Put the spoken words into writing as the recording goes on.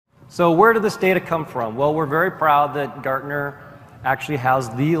So where did this data come from? Well, we're very proud that Gartner actually has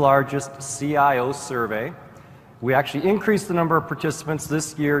the largest CIO survey. We actually increased the number of participants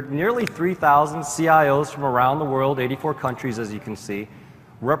this year, nearly 3,000 CIOs from around the world, 84 countries as you can see,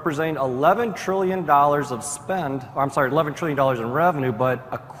 representing $11 trillion of spend, or I'm sorry, $11 trillion in revenue, but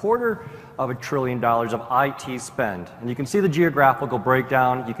 $250 billion of IT spend. And you can see the geographical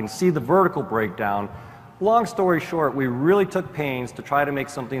breakdown, you can see the vertical breakdown. Long story short, we really took pains to try to make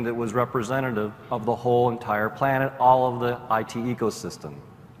something that was representative of the whole entire planet, all of the IT ecosystem.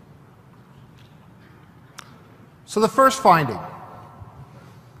 So the first finding.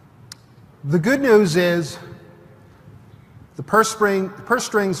 The good news is the purse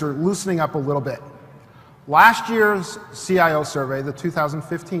strings are loosening up a little bit. Last year's CIO survey, the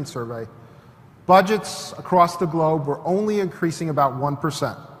 2015 survey, budgets across the globe were only increasing about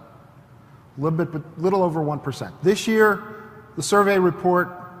 1%. Little over 1%. This year, the survey report,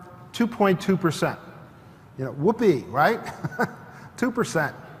 2.2%. You know, whoopee, right?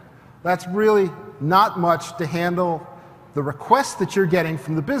 2%. That's really not much to handle the requests that you're getting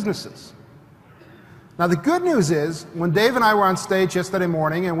from the businesses. Now, the good news is, when Dave and I were on stage yesterday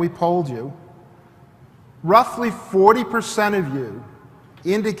morning and we polled you, roughly 40% of you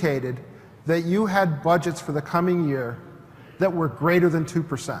indicated that you had budgets for the coming year that were greater than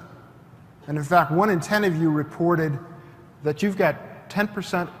 2%. And in fact, 1 in 10 of you reported that you've got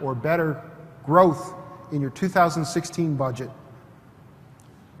 10% or better growth in your 2016 budget.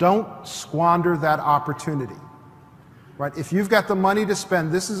 Don't squander that opportunity. Right? If you've got the money to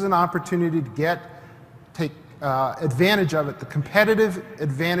spend, this is an opportunity to take advantage of it, the competitive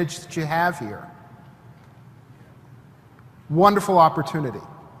advantage that you have here. Wonderful opportunity.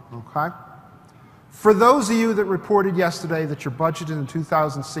 Okay? For those of you that reported yesterday that your budget in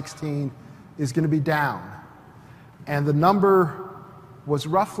 2016 is going to be down, and the number was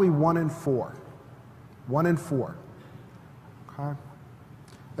roughly 1 in 4. 1 in 4. Okay?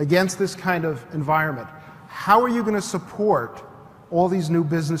 Against this kind of environment, how are you going to support all these new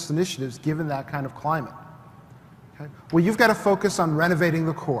business initiatives given that kind of climate? Okay? Well, you've got to focus on renovating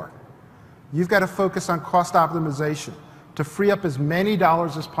the core. You've got to focus on cost optimization to free up as many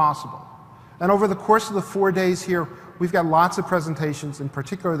dollars as possible. And over the course of the 4 days here, we've got lots of presentations, in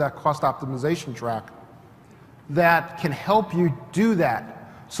particular that cost optimization track, that can help you do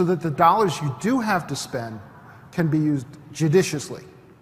that so that the dollars you do have to spend can be used judiciously.